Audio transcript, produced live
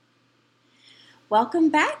Welcome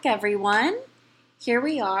back, everyone. Here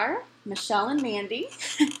we are, Michelle and Mandy,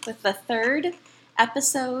 with the third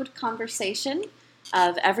episode conversation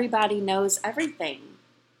of Everybody Knows Everything.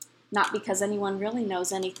 Not because anyone really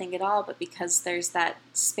knows anything at all, but because there's that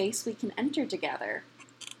space we can enter together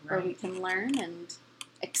where we can learn and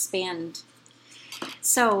expand.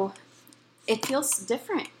 So it feels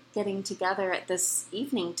different getting together at this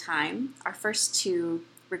evening time. Our first two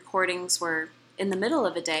recordings were in the middle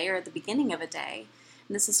of a day or at the beginning of a day,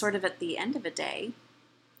 and this is sort of at the end of a day.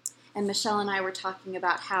 And Michelle and I were talking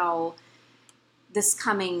about how this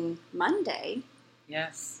coming Monday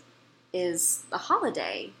is a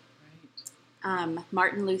holiday. Right.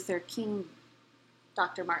 Martin Luther King,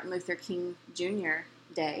 Dr. Martin Luther King Jr.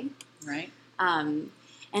 Day. Right. And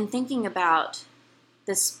thinking about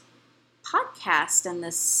this podcast and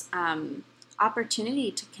this opportunity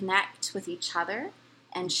to connect with each other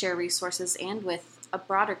and share resources and with a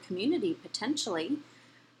broader community potentially.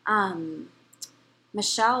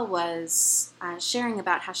 Michelle was sharing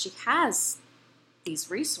about how she has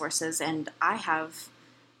these resources, and I have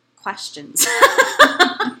questions.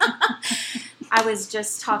 I was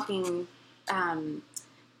just talking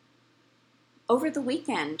over the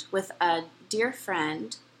weekend with a dear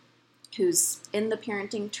friend who's in the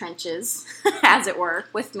parenting trenches, as it were,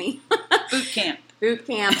 with me. Boot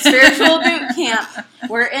camp, spiritual boot camp.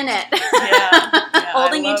 We're in it. Yeah,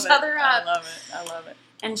 holding each other up. I love it.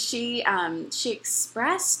 And she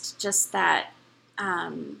expressed just that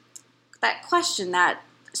question, that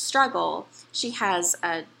struggle. She has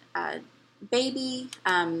a baby,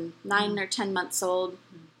 9 or 10 months old,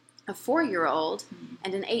 a 4-year-old,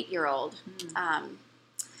 and an 8-year-old.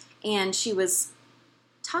 And she was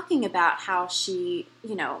talking about how she's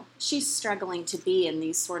struggling to be in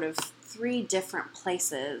these sort of 3 different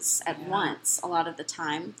places at once a lot of the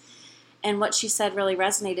time. And what she said really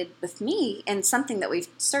resonated with me, and something that we've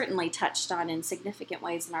certainly touched on in significant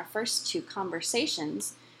ways in our first 2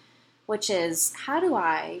 conversations, which is, how do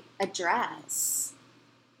I address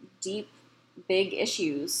deep, big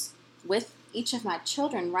issues with each of my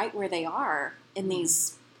children right where they are in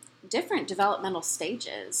these different developmental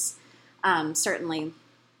stages? Certainly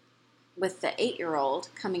with the 8-year-old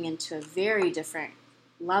coming into a very different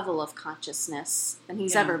level of consciousness than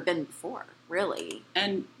he's ever been before, really.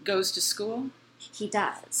 And goes to school? He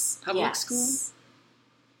does. Public school?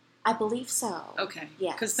 I believe so. Okay.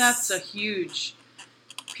 Yes. Because that's a huge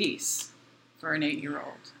piece for an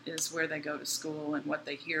 8-year-old, is where they go to school and what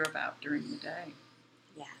they hear about during the day.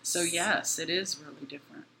 Yes. So yes, it is really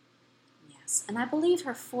different. Yes. And I believe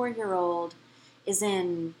her 4-year-old is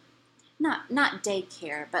in not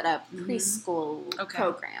daycare, but a preschool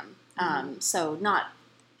program. So not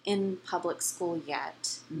in public school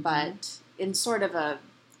yet, but in sort of a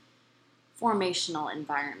formational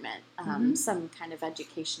environment, some kind of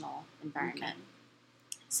educational environment.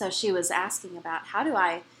 Okay. So she was asking about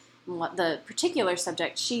what the particular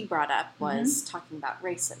subject she brought up was talking about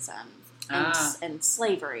racism and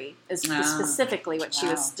slavery is specifically what she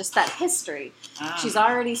was, just that history. She's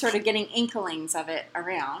already sort of getting inklings of it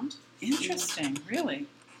around. Interesting, really.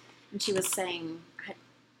 And she was saying,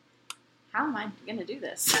 how am I going to do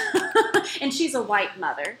this? And she's a white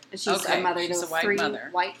mother. She's a mother to 3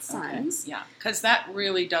 white sons. Okay. Yeah, because that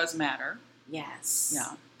really does matter. Yes.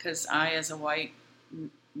 Yeah, because I, as a white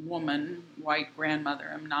woman, white grandmother,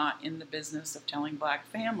 am not in the business of telling black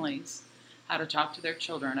families how to talk to their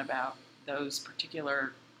children about those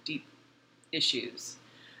particular deep issues.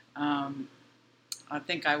 I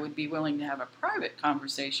think I would be willing to have a private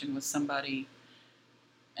conversation with somebody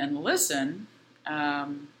and listen.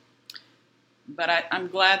 But I'm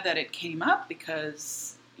glad that it came up,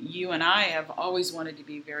 because you and I have always wanted to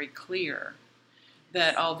be very clear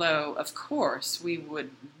that although, of course, we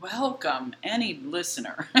would welcome any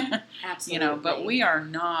listener, Absolutely. But we are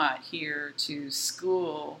not here to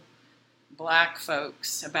school black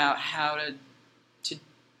folks about how to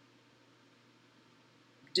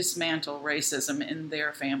dismantle racism in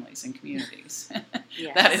their families and communities.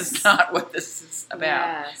 Yes. That is not what this is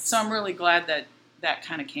about. Yes. So I'm really glad that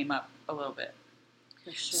kind of came up a little bit.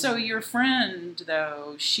 For sure. So your friend,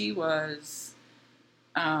 though, she was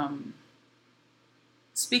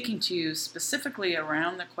speaking to you specifically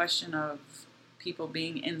around the question of people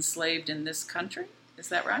being enslaved in this country. Is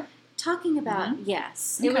that right? Talking about,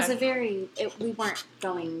 yes. Okay. It was we weren't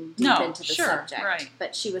going deep into the subject. Right.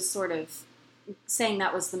 But she was sort of saying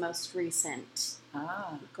that was the most recent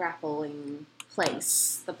grappling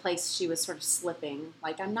place, the place she was sort of slipping.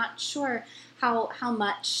 Like, I'm not sure how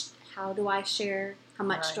do I share How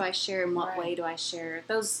much do I share? In what way do I share?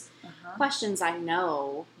 Those questions I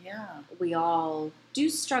know we all do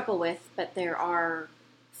struggle with, but there are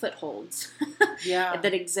footholds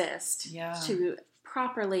that exist to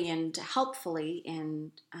properly and helpfully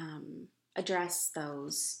and address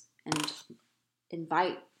those and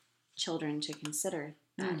invite children to consider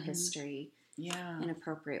that history in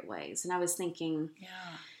appropriate ways. And I was thinking,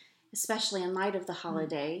 especially in light of the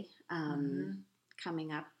holiday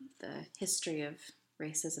coming up, the history of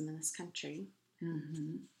racism in this country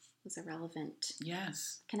was a relevant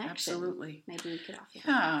connection. Absolutely. Maybe we could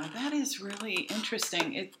offer that is really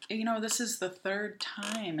interesting. This is the third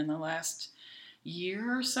time in the last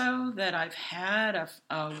year or so that I've had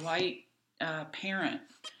a white parent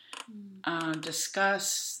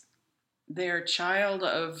discuss their child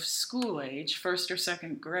of school age, first or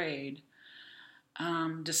second grade,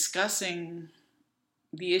 discussing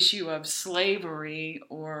the issue of slavery,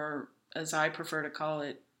 or as I prefer to call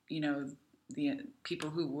it, the people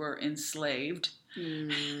who were enslaved.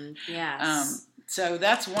 Yes. So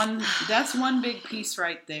that's one big piece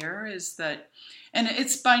right there, is that, and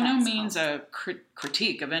it's by no means a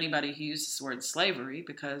critique of anybody who uses the word slavery,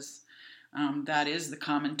 because that is the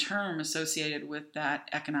common term associated with that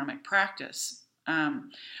economic practice.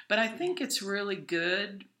 But I think it's really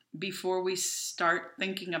good, before we start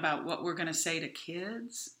thinking about what we're going to say to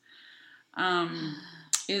kids,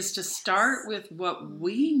 is to start with what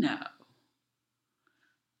we know.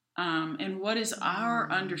 And what is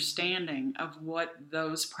our understanding of what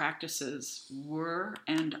those practices were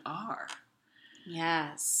and are.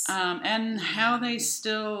 Yes. And how they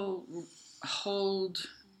still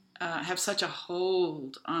have such a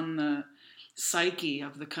hold on the psyche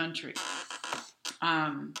of the country.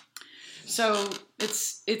 So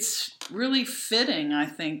it's really fitting, I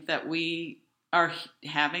think, that we are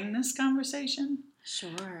having this conversation.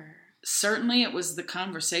 Sure. Certainly it was the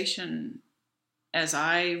conversation, as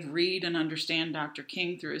I read and understand Dr.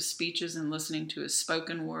 King through his speeches and listening to his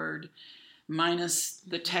spoken word, minus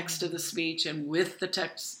the text of the speech and with the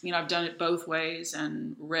text. I've done it both ways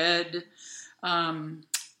and read. I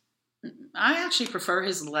actually prefer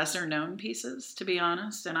his lesser known pieces, to be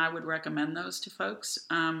honest, and I would recommend those to folks.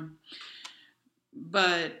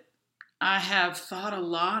 But I have thought a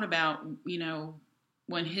lot about,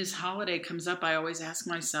 when his holiday comes up, I always ask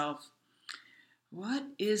myself, what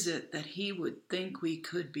is it that he would think we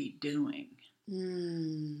could be doing?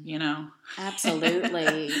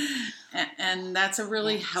 Absolutely. and that's a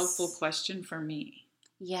really helpful question for me.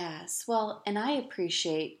 Yes. Well, and I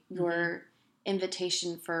appreciate your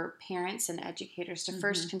invitation for parents and educators to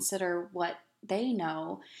first consider what they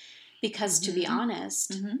know, because to be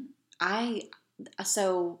honest,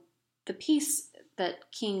 so the piece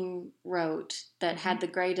that King wrote that had the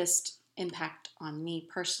greatest impact on me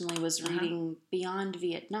personally was reading Beyond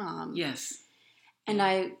Vietnam. Yes. And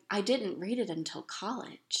I didn't read it until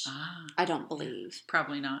college. I don't believe. Yeah.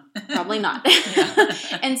 Probably not. Probably not.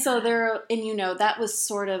 And so that was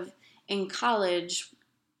sort of in college,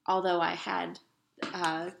 although I had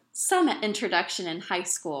some introduction in high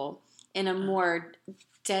school in a more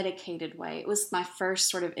dedicated way. It was my first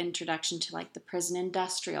sort of introduction to like the prison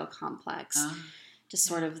industrial complex, to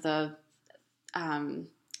sort of the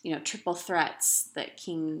triple threats that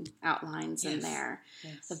King outlines in there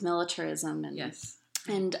of militarism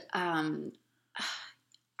and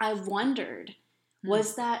I wondered,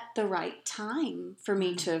 was that the right time for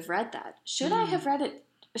me to have read that? Should I have read it?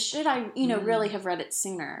 Should I, really have read it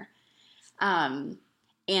sooner? And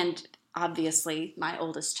obviously, my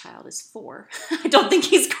oldest child is 4. I don't think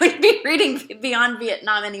he's going to be reading Beyond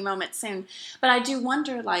Vietnam any moment soon. But I do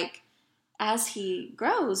wonder, like, as he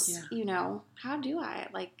grows, how do I,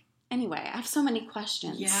 anyway, I have so many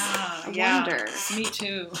questions. I wonder. Me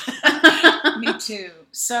too. Me too.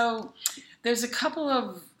 So there's a couple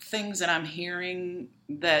of things that I'm hearing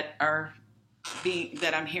that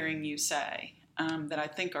I'm hearing you say that I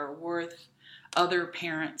think are worth other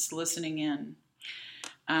parents listening in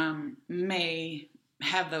may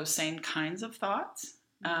have those same kinds of thoughts.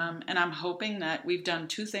 And I'm hoping that we've done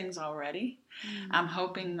 2 things already. I'm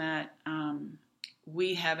hoping that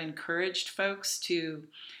we have encouraged folks to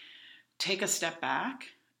take a step back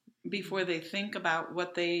before they think about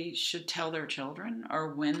what they should tell their children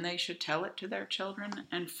or when they should tell it to their children,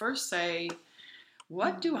 and first say,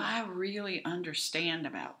 what do I really understand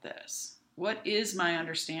about this? What is my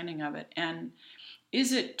understanding of it? And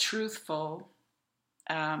is it truthful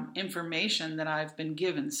information that I've been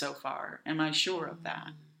given so far? Am I sure of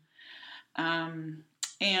that?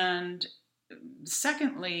 And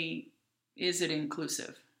secondly, is it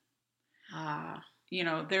inclusive?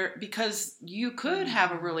 Because you could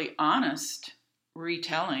have a really honest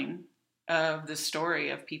retelling of the story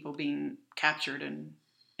of people being captured and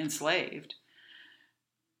enslaved.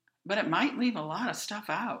 But it might leave a lot of stuff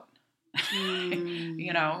out.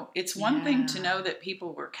 You know, it's one thing to know that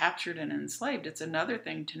people were captured and enslaved. It's another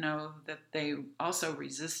thing to know that they also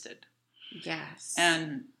resisted. Yes.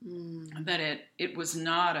 And that it was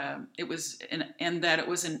not and that it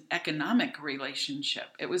was an economic relationship.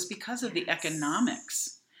 It was because of the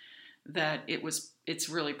economics that it's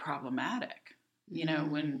really problematic. You know,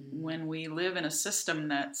 when we live in a system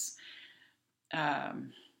that's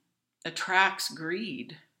attracts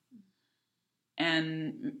greed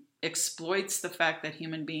and exploits the fact that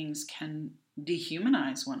human beings can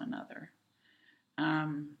dehumanize one another,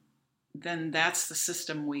 then that's the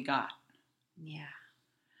system we got. Yeah.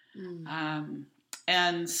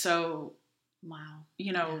 And so, wow.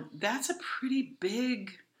 You know, that's a pretty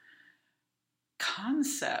big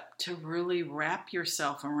concept to really wrap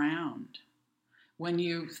yourself around when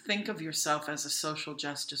you think of yourself as a social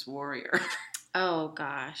justice warrior. Oh,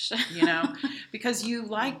 gosh. You know, because you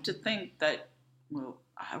like to think that, well,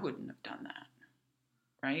 I wouldn't have done that,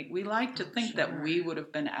 right? We like to think that we would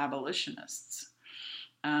have been abolitionists.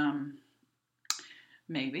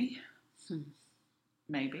 Maybe,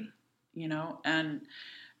 you know, and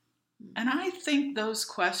I think those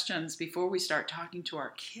questions, before we start talking to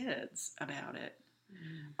our kids about it,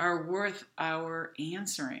 are worth our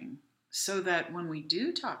answering, so that when we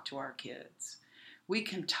do talk to our kids, we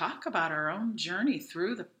can talk about our own journey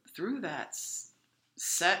through that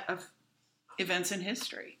set of events in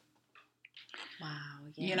history.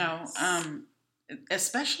 Wow. Yes. You know,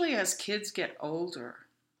 especially as kids get older,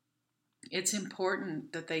 it's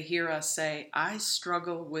important that they hear us say, I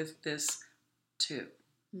struggle with this too.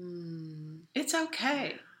 It's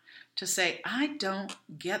okay to say, I don't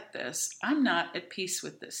get this. I'm not at peace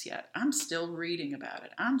with this yet. I'm still reading about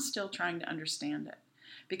it. I'm still trying to understand it.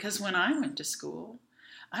 Because when I went to school,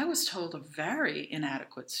 I was told a very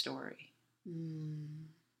inadequate story,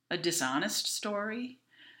 a dishonest story.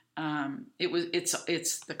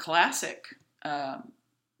 It's the classic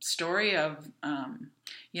story of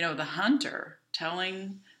you know, the hunter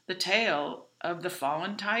telling the tale of the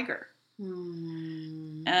fallen tiger.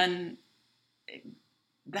 And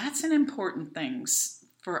that's an important thing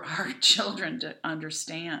for our children to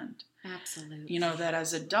understand. Absolutely. You know, that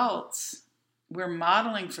as adults, we're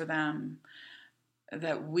modeling for them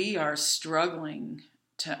that we are struggling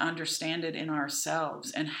to understand it in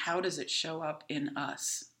ourselves, and how does it show up in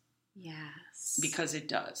us? Yes. Because it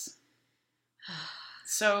does.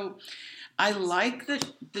 So I like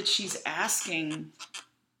that she's asking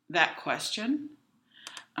that question.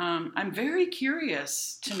 I'm very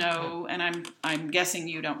curious to know, and I'm guessing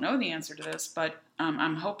you don't know the answer to this, but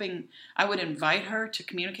I'm hoping I would invite her to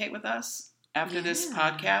communicate with us after this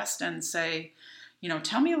podcast and say, you know,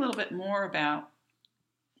 tell me a little bit more about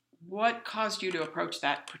what caused you to approach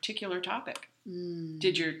that particular topic.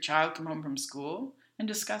 Did your child come home from school and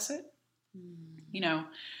discuss it? You know,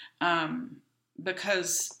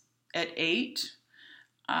 because at 8,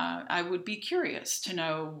 I would be curious to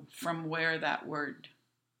know from where that word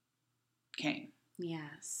came. Yes.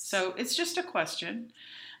 So it's just a question,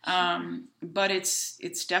 but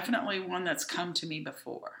it's definitely one that's come to me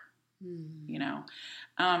before. You know,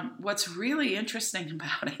 what's really interesting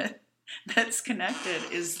about it that's connected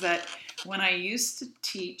is that when I used to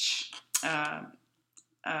teach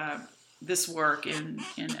this work in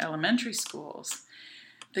elementary schools,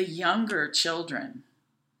 the younger children,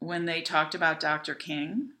 when they talked about Dr.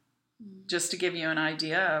 King, just to give you an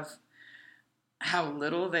idea of how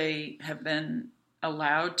little they have been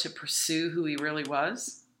allowed to pursue who he really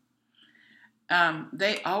was,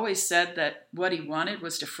 they always said that what he wanted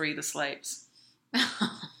was to free the slaves.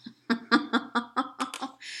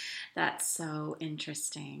 That's so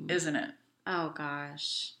interesting. Isn't it? Oh,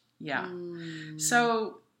 gosh. Yeah.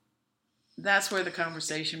 So that's where the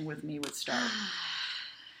conversation with me would start.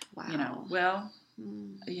 Wow. You know, well,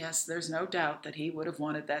 yes, there's no doubt that he would have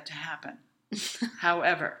wanted that to happen.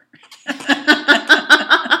 However.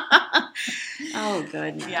 Oh,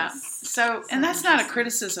 goodness. Yeah. So, and that's not a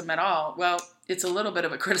criticism at all. Well, it's a little bit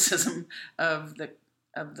of a criticism of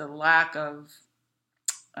the lack of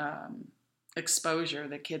exposure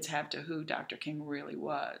that kids have to who Dr. King really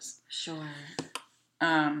was. Sure.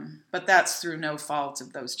 But that's through no fault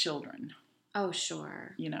of those children. Oh,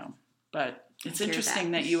 sure. You know, but it's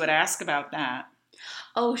interesting that you would ask about that.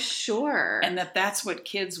 Oh, sure. And that's what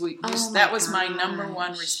kids that was my number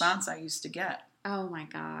one response I used to get. Oh my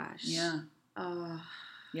gosh. Yeah. Oh.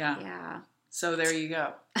 Yeah. Yeah. So there you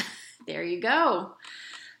go. There you go.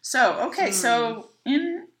 So, okay, so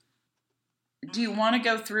Do you want to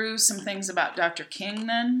go through some things about Dr. King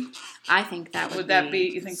then? I think that would that be?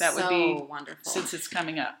 You think that would be wonderful since it's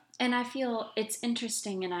coming up? And I feel it's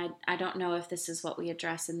interesting, and I don't know if this is what we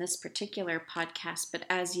address in this particular podcast, but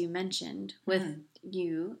as you mentioned, with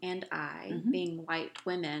you and I being white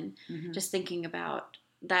women, just thinking about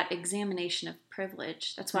that examination of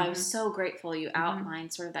privilege. That's why I was so grateful you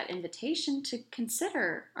outlined sort of that invitation to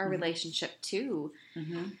consider our relationship to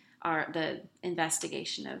the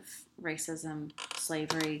investigation of racism,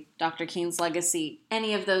 slavery, Dr. King's legacy,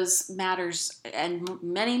 any of those matters, and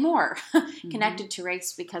many more connected to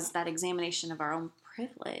race, because that examination of our own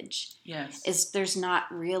privilege there's not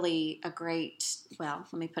really a great, well,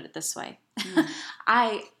 let me put it this way.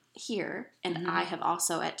 I hear, and I have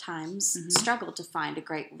also at times struggled to find a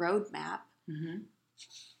great roadmap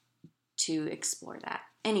to explore that.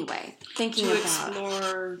 Anyway, thinking about... To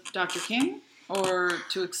explore Dr. King? Or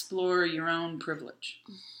to explore your own privilege,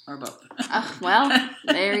 or both? Well,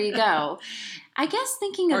 there you go. I guess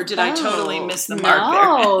thinking of or did both. I totally miss the mark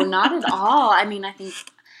No, there? not at all. I mean, I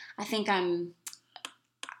think I'm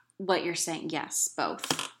what you're saying. Yes,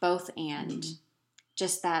 both, and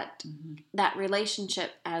just that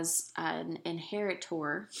relationship as an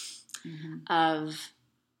inheritor of,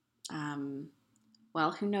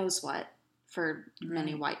 well, who knows what. For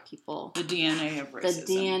many white people. The DNA of racism.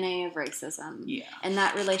 The DNA of racism. Yeah. And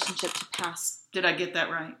that relationship to pass. Did I get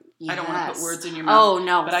that right? Yes. I don't want to put words in your mouth. Oh,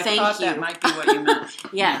 no, but I thought that might be what you meant.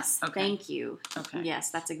 Yes, yeah. Okay. Thank you. Okay.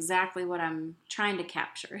 Yes, that's exactly what I'm trying to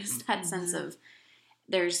capture, is that sense of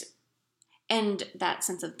and that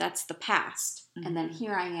sense of that's the past, and then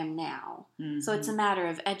here I am now. So it's a matter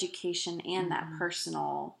of education and that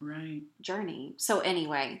personal journey. So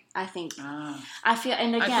anyway, I think I feel,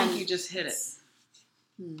 and again, I think you just hit it.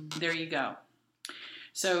 There you go.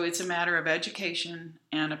 So it's a matter of education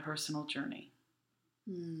and a personal journey.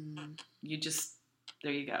 You just,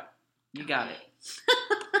 there you go. You got it.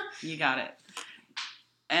 You got it.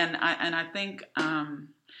 And I think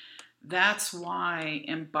that's why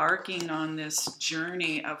embarking on this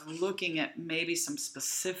journey of looking at maybe some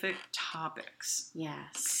specific topics,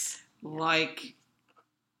 like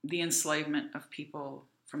the enslavement of people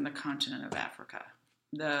from the continent of Africa,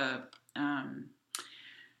 the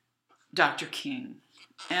Dr. King,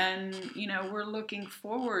 and we're looking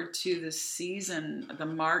forward to the season, the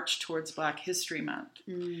March towards Black History Month,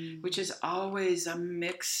 which is always a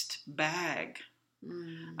mixed bag.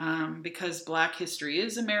 Because Black history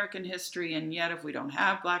is American history, and yet if we don't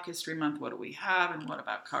have Black History Month, what do we have? And what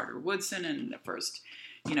about Carter Woodson and the first,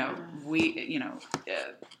 the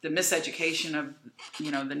miseducation of,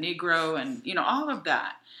 the Negro, and, all of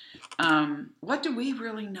that. What do we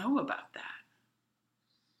really know about that?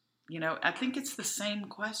 I think it's the same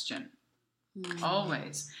question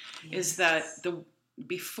always, is that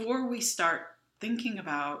before we start thinking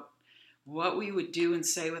about what we would do and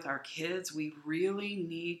say with our kids, we really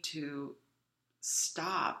need to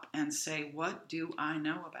stop and say, what do I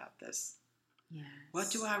know about this? Yes.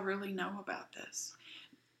 What do I really know about this?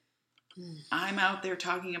 I'm out there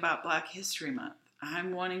talking about Black History Month.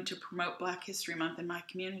 I'm wanting to promote Black History Month in my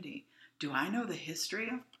community. Do I know the history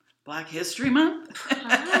of Black History Month?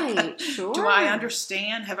 Right, sure. Do I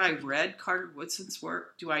understand? Have I read Carter Woodson's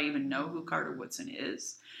work? Do I even know who Carter Woodson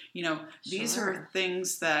is? These are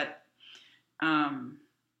things that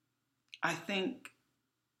I think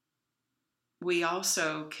we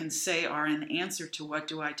also can say are an answer to what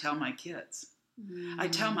do I tell my kids. I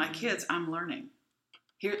tell my kids, I'm learning.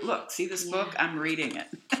 Here, look, see this book? I'm reading it.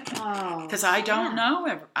 Because I don't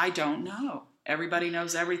know. I don't know. Everybody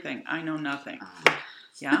knows everything. I know nothing.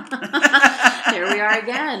 Yeah? Here we are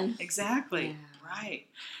again. Exactly. Yeah. Right.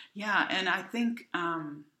 Yeah, and I think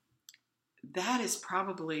that is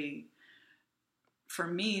probably, for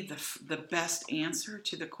me, the best answer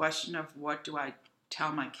to the question of what do I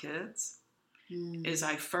tell my kids is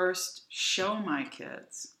I first show my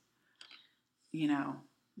kids,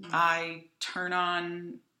 I turn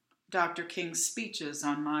on Dr. King's speeches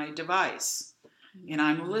on my device, and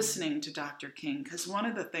I'm listening to Dr. King, because one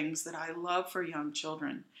of the things that I love for young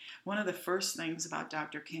children, one of the first things about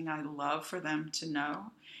Dr. King I love for them to know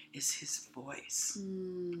is his voice.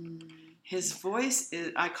 His voice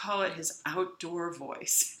is, I call it his outdoor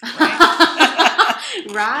voice, right?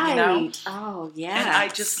 Right. Oh, yeah. And I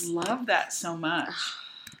just love that so much.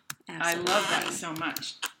 I love that so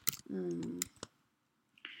much.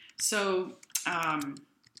 So,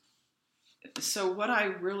 so what I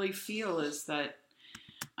really feel is that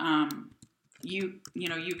you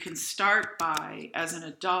can start by, as an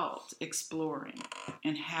adult, exploring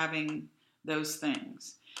and having those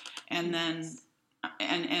things. And then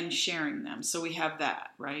and sharing them. So we have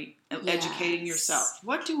that, right? Yes. Educating yourself.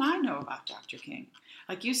 What do I know about Dr. King?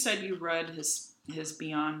 Like you said, you read his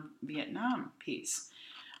Beyond Vietnam piece.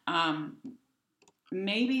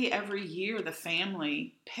 Maybe every year the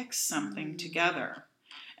family picks something together,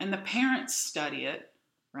 and the parents study it,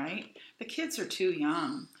 right? The kids are too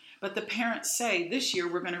young, but the parents say, this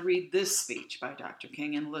year we're going to read this speech by Dr.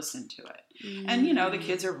 King and listen to it. And, the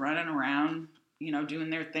kids are running around, doing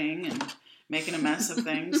their thing and making a mess of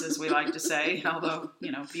things, as we like to say, although,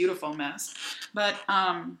 beautiful mess. But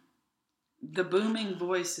the booming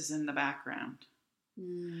voice is in the background.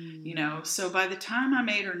 So by the time I'm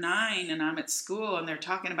 8 or 9 and I'm at school and they're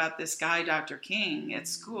talking about this guy, Dr. King, at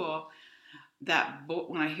school,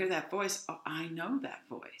 when I hear that voice, I know that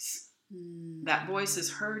voice. That voice is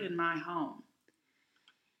heard in my home.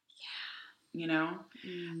 Yeah.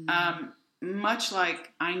 Much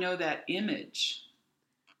like I know that image.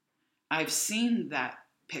 I've seen that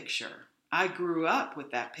picture. I grew up with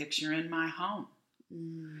that picture in my home.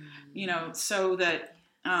 So that,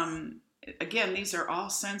 again, these are all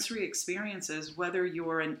sensory experiences, whether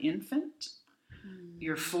you're an infant,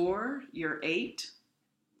 you're 4, you're 8,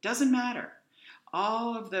 doesn't matter.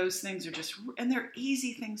 All of those things are and they're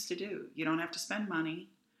easy things to do. You don't have to spend money.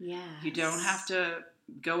 Yes. You don't have to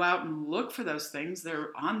go out and look for those things. They're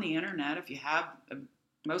on the internet. If you have,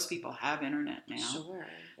 most people have internet now. Sure.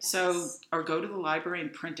 Yes. So, or go to the library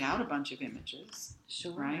and print out a bunch of images.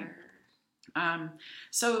 Sure. Right?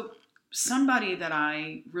 So somebody that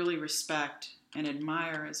I really respect and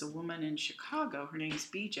admire is a woman in Chicago. Her name's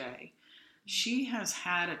BJ. She has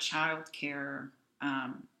had a child care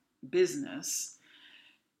business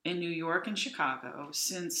in New York and Chicago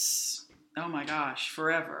since,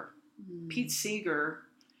 forever. Pete Seeger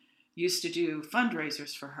used to do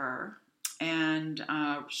fundraisers for her, and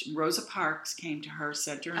Rosa Parks came to her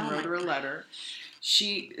center and wrote her a letter.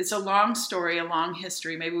 It's a long story, a long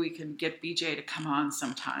history. Maybe we can get BJ to come on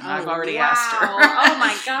sometime. I've already asked her. Oh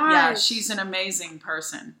my gosh. Yeah, she's an amazing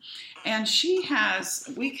person. And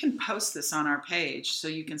we can post this on our page so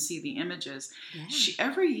you can see the images. Yeah.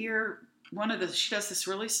 Every year, she does this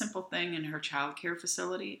really simple thing in her child care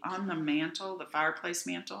facility. On the mantle, the fireplace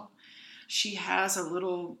mantle, she has a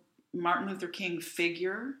little Martin Luther King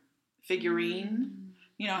figurine.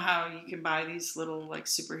 You know how you can buy these little like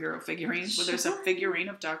superhero figurines? Well, there's a figurine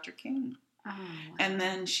of Dr. King. Oh, wow. And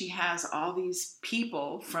then she has all these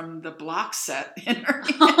people from the block set in her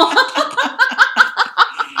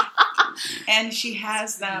and she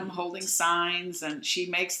has them holding signs, and she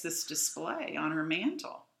makes this display on her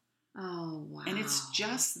mantle. Oh, wow. And it's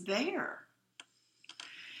just there.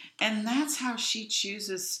 And that's how she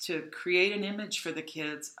chooses to create an image for the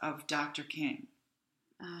kids of Dr. King.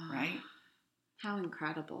 Oh, right? How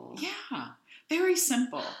incredible. Yeah. Very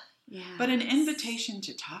simple. Yeah. But an invitation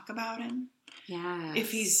to talk about him. Yeah.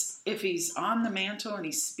 If he's on the mantle and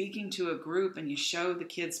he's speaking to a group and you show the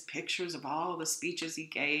kids pictures of all the speeches he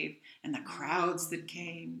gave and the crowds that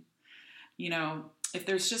came, if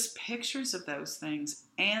there's just pictures of those things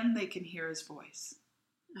and they can hear his voice.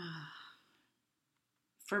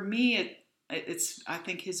 For me, I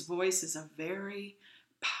think his voice is a very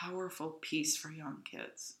powerful piece for young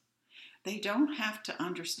kids. They don't have to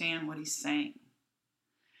understand what he's saying.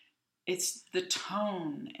 It's the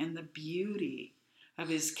tone and the beauty of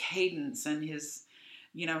his cadence and his,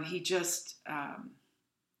 he just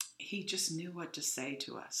knew what to say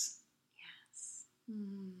to us. Yes.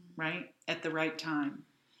 Right? At the right time.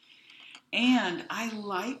 And I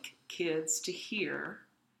like kids to hear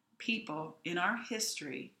people in our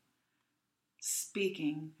history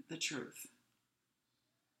speaking the truth.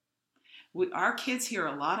 Our kids hear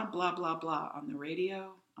a lot of blah, blah, blah on the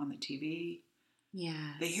radio, on the TV. Yes.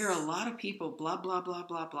 They hear a lot of people blah, blah, blah,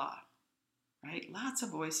 blah, blah. Right? Lots of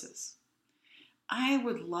voices. I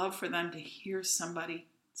would love for them to hear somebody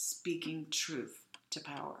speaking truth to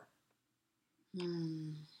power.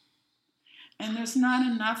 And there's not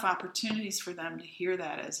enough opportunities for them to hear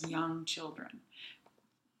that as young children.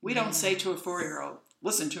 We don't say to a 4-year-old,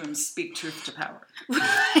 listen to him speak truth to power.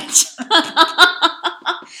 Right.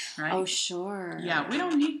 Right? Oh, sure. Yeah, we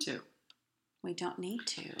don't need to. We don't need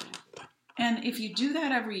to. And if you do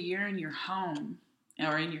that every year in your home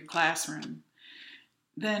or in your classroom,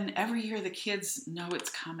 then every year the kids know it's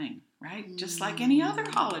coming, right? Just like any other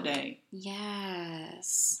holiday.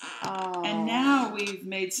 Yes. Oh. And now we've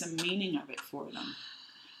made some meaning of it for them.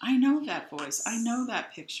 I know that voice. I know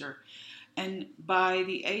that picture. And by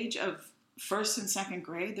the age of 1st and 2nd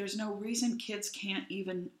grade, there's no reason kids can't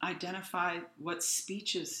even identify what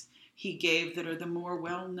speeches he gave that are the more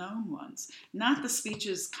well-known ones. Not the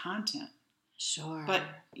speech's content. Sure. But,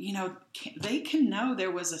 they can know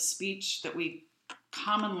there was a speech that we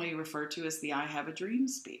commonly refer to as the I Have a Dream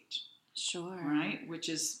speech. Sure. Right? Which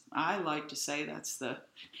is, I like to say that's the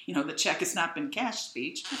check has not been cashed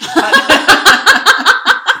speech.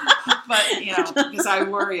 But, because I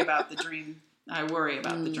worry about the dream. I worry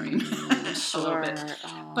about the dream a little bit.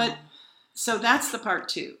 Oh. But, so that's the part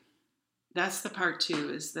two. That's the part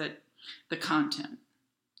two, is that the content.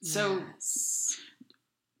 So,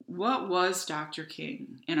 what was Dr.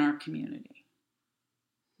 King in our community?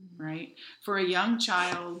 Right? For a young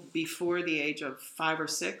child before the age of 5 or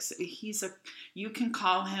 6, you can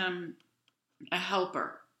call him a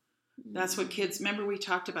helper. That's what kids, remember we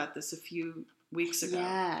talked about this a few weeks ago.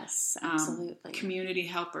 Yes, absolutely. Community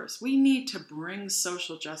helpers. We need to bring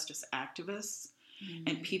social justice activists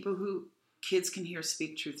and people who kids can hear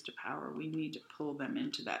speak truth to power. We need to pull them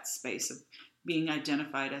into that space of being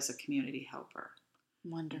identified as a community helper.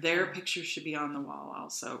 Wonderful. Their picture should be on the wall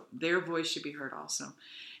also. Their voice should be heard also.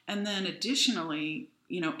 And then additionally,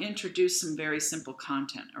 introduce some very simple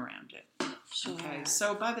content around it. Sure. Okay,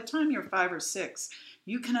 so by the time you're 5 or 6,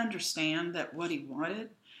 you can understand that what he wanted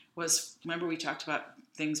was, remember we talked about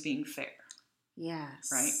things being fair. Yes.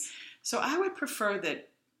 Right? So I would prefer that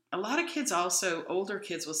a lot of kids also, older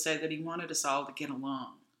kids will say that he wanted us all to get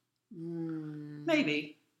along.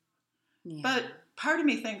 Maybe. Yeah. But part of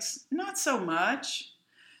me thinks not so much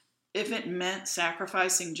if it meant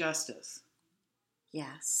sacrificing justice.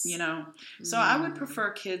 Yes. So I would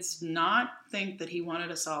prefer kids not think that he wanted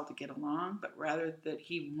us all to get along, but rather that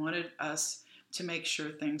he wanted us to make sure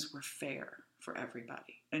things were fair for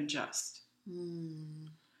everybody and just.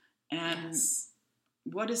 And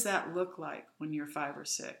what does that look like when you're 5 or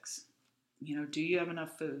 6? Do you have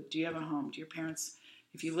enough food? Do you have a home? Do your parents,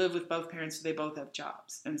 if you live with both parents, do they both have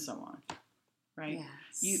jobs? And so on. Right?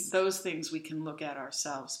 Yes. Those things we can look at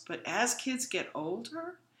ourselves. But as kids get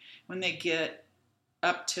older, when they get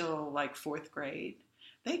up till like 4th grade,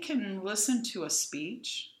 they can listen to a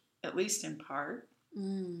speech, at least in part.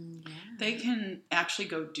 They can actually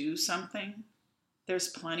go do something. There's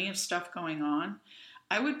plenty of stuff going on.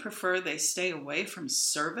 I would prefer they stay away from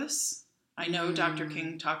service. I know Dr.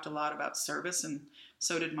 King talked a lot about service, and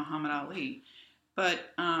so did Muhammad Ali. But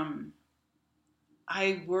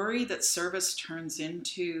I worry that service turns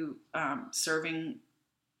into serving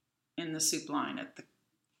in the soup line at the,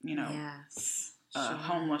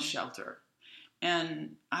 homeless shelter.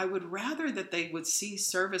 And I would rather that they would see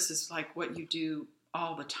service as like what you do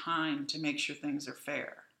all the time to make sure things are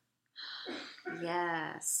fair.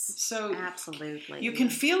 Yes. So absolutely. You can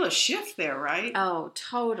feel a shift there, right? Oh,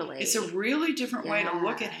 totally. It's a really different way to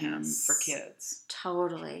look at him for kids.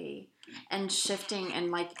 Totally. And shifting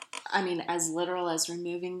and as literal as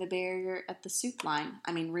removing the barrier at the soup line.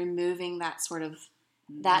 Removing that sort of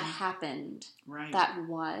that happened. Right. That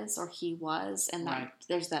was or he was, and that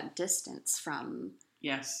there's that distance from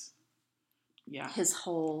his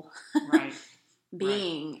whole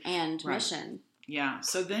being and mission. Yeah.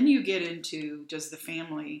 So then you get into, does the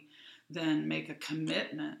family then make a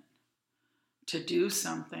commitment to do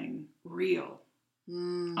something real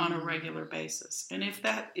on a regular basis? And if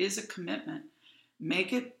that is a commitment,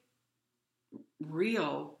 make it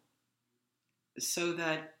real so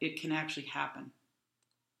that it can actually happen.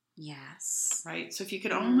 Yes. Right? So if you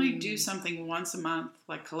could only do something once a month,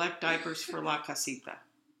 like collect diapers for La Casita.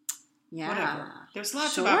 Yeah. Whatever. There's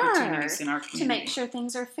lots of opportunities in our community. To make sure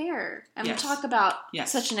things are fair. And we talk about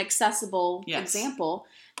such an accessible example.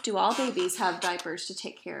 Do all babies have diapers to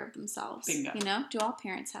take care of themselves? Bingo. Do all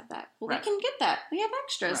parents have that? Well, we can get that. We have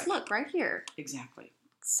extras. Right. Look, right here. Exactly.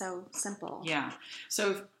 So simple. Yeah.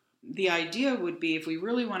 So the idea would be, if we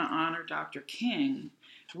really want to honor Dr. King,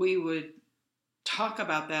 we would talk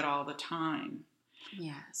about that all the time.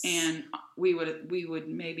 Yes. And we would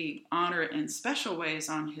maybe honor it in special ways.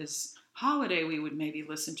 On his holiday, we would maybe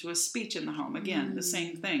listen to a speech in the home. Again, the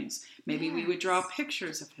same things. Maybe we would draw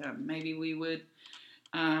pictures of him. Maybe we would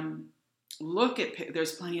look at,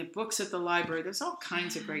 there's plenty of books at the library. There's all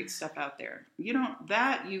kinds of great stuff out there.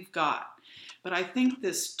 That you've got. But I think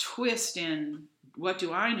this twist in what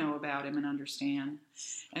do I know about him and understand,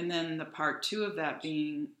 and then the part 2 of that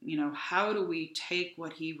being, how do we take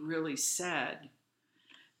what he really said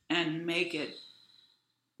and make it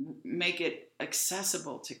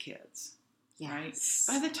accessible to kids, right?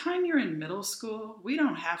 By the time you're in middle school, we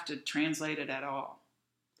don't have to translate it at all.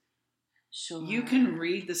 Sure. You can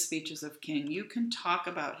read the speeches of King. You can talk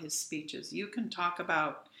about his speeches. You can talk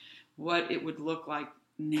about what it would look like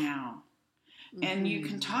now. And you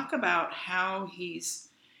can talk about how he's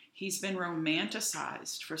been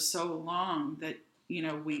romanticized for so long that,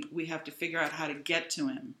 we have to figure out how to get to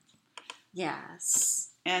him. Yes.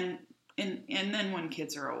 And then when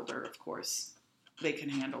kids are older, of course, they can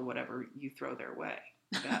handle whatever you throw their way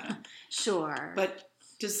about them. Sure. But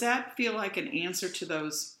does that feel like an answer to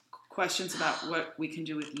those questions about what we can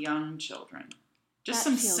do with young children? Just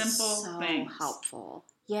that some feels simple so things. Helpful.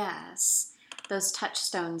 Yes. Those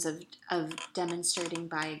touchstones of demonstrating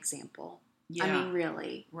by example. Yeah. I mean,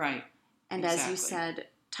 really. Right. And exactly. as you said,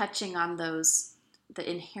 touching on those, the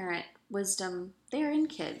inherent wisdom there in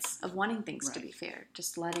kids of wanting things to be fair.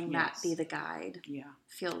 Just letting that be the guide. Yeah.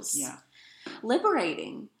 Feels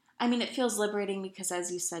liberating. I mean, it feels liberating because,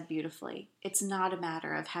 as you said beautifully, it's not a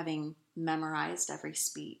matter of having memorized every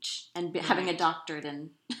speech and having a doctorate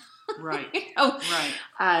in right,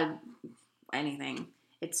 anything.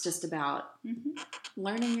 It's just about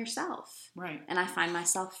learning yourself. Right. And I find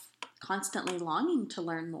myself constantly longing to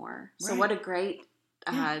learn more. So what a great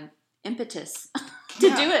impetus to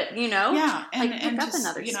do it, Yeah, and pick up just,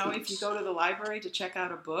 another speech. If you go to the library to check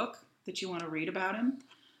out a book that you want to read about him,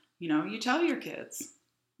 you tell your kids,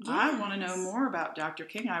 I want to know more about Dr.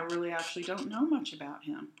 King. I really actually don't know much about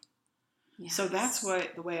him. Yes. So that's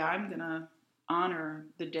the way I'm going to honor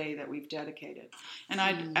the day that we've dedicated. And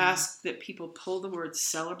I'd ask that people pull the word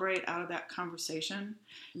celebrate out of that conversation.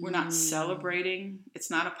 We're not celebrating. It's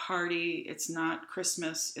not a party. It's not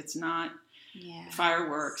Christmas. It's not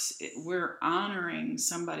fireworks. We're honoring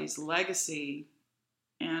somebody's legacy.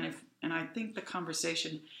 And I think the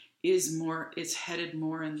conversation is headed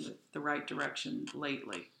more in the right direction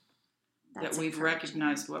lately. That we've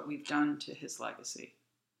recognized what we've done to his legacy.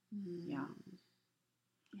 Yeah.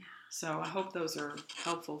 So I hope those are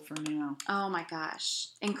helpful for now. Oh my gosh.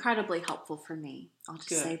 Incredibly helpful for me. I'll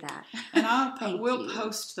just say that. And we'll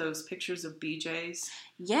post those pictures of BJ's.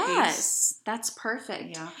 Yes. That's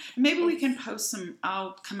perfect. Yeah. Maybe we can post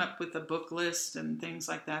I'll come up with a book list and things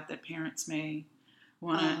like that parents may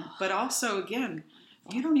want to. But also, again,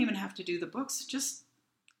 you don't even have to do the books.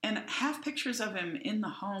 And have pictures of him in the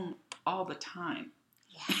home all the time.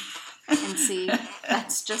 Yeah. And see,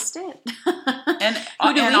 that's just it. And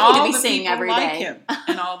who do we need to be seeing every day?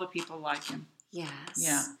 And all the people like him. Yes.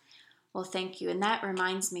 Yeah. Well, thank you. And that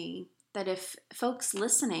reminds me that if folks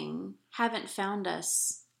listening haven't found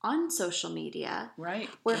us on social media,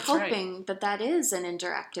 we're hoping that is an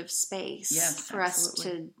interactive space for us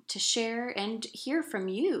to share and hear from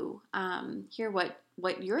you, hear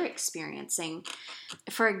what you're experiencing.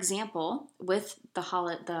 For example, with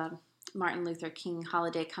the Martin Luther King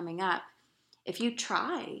holiday coming up, if you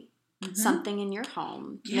try something in your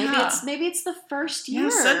home, maybe it's the first year. Yeah,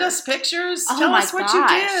 send us pictures. Tell us what you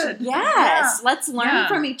did. Yes, let's learn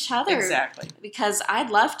from each other. Exactly. Because I'd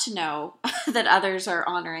love to know that others are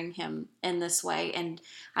honoring him in this way, and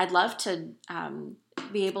I'd love to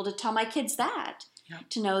be able to tell my kids that.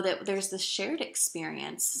 To know that there's this shared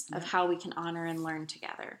experience of how we can honor and learn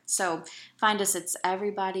together. So find us. It's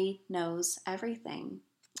Everybody Knows Everything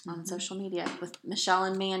on social media with Michelle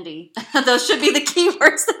and Mandy. Those should be the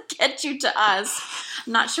keywords that get you to us.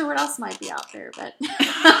 I'm not sure what else might be out there, but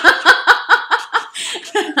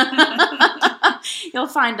you'll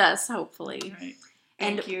find us, hopefully. Right.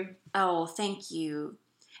 Thank you. Oh, thank you.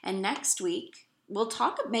 And next week, we'll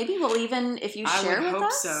talk. Maybe we'll even, if you share with us. I would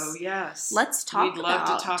hope so. Yes. Let's talk. We'd love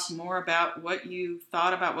to talk more about what you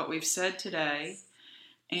thought about what we've said today,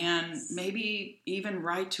 and maybe even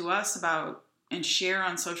write to us about and share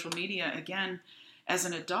on social media again. As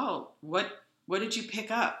an adult, what did you pick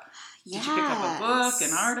up? Did you pick up a book,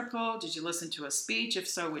 an article? Did you listen to a speech? If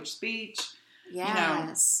so, which speech?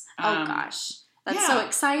 Yes. Oh gosh. That's so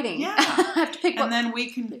exciting. Yeah. I have to pick and then we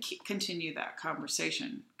can continue that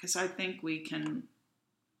conversation, because I think we can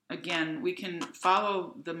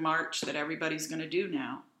follow the march that everybody's going to do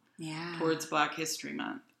now towards Black History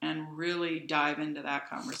Month and really dive into that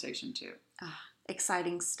conversation too.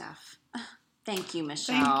 Exciting stuff. Thank you,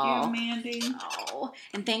 Michelle. Thank you, Mandy. Oh,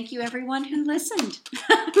 and thank you everyone who listened,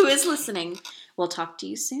 who is listening. We'll talk to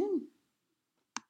you soon.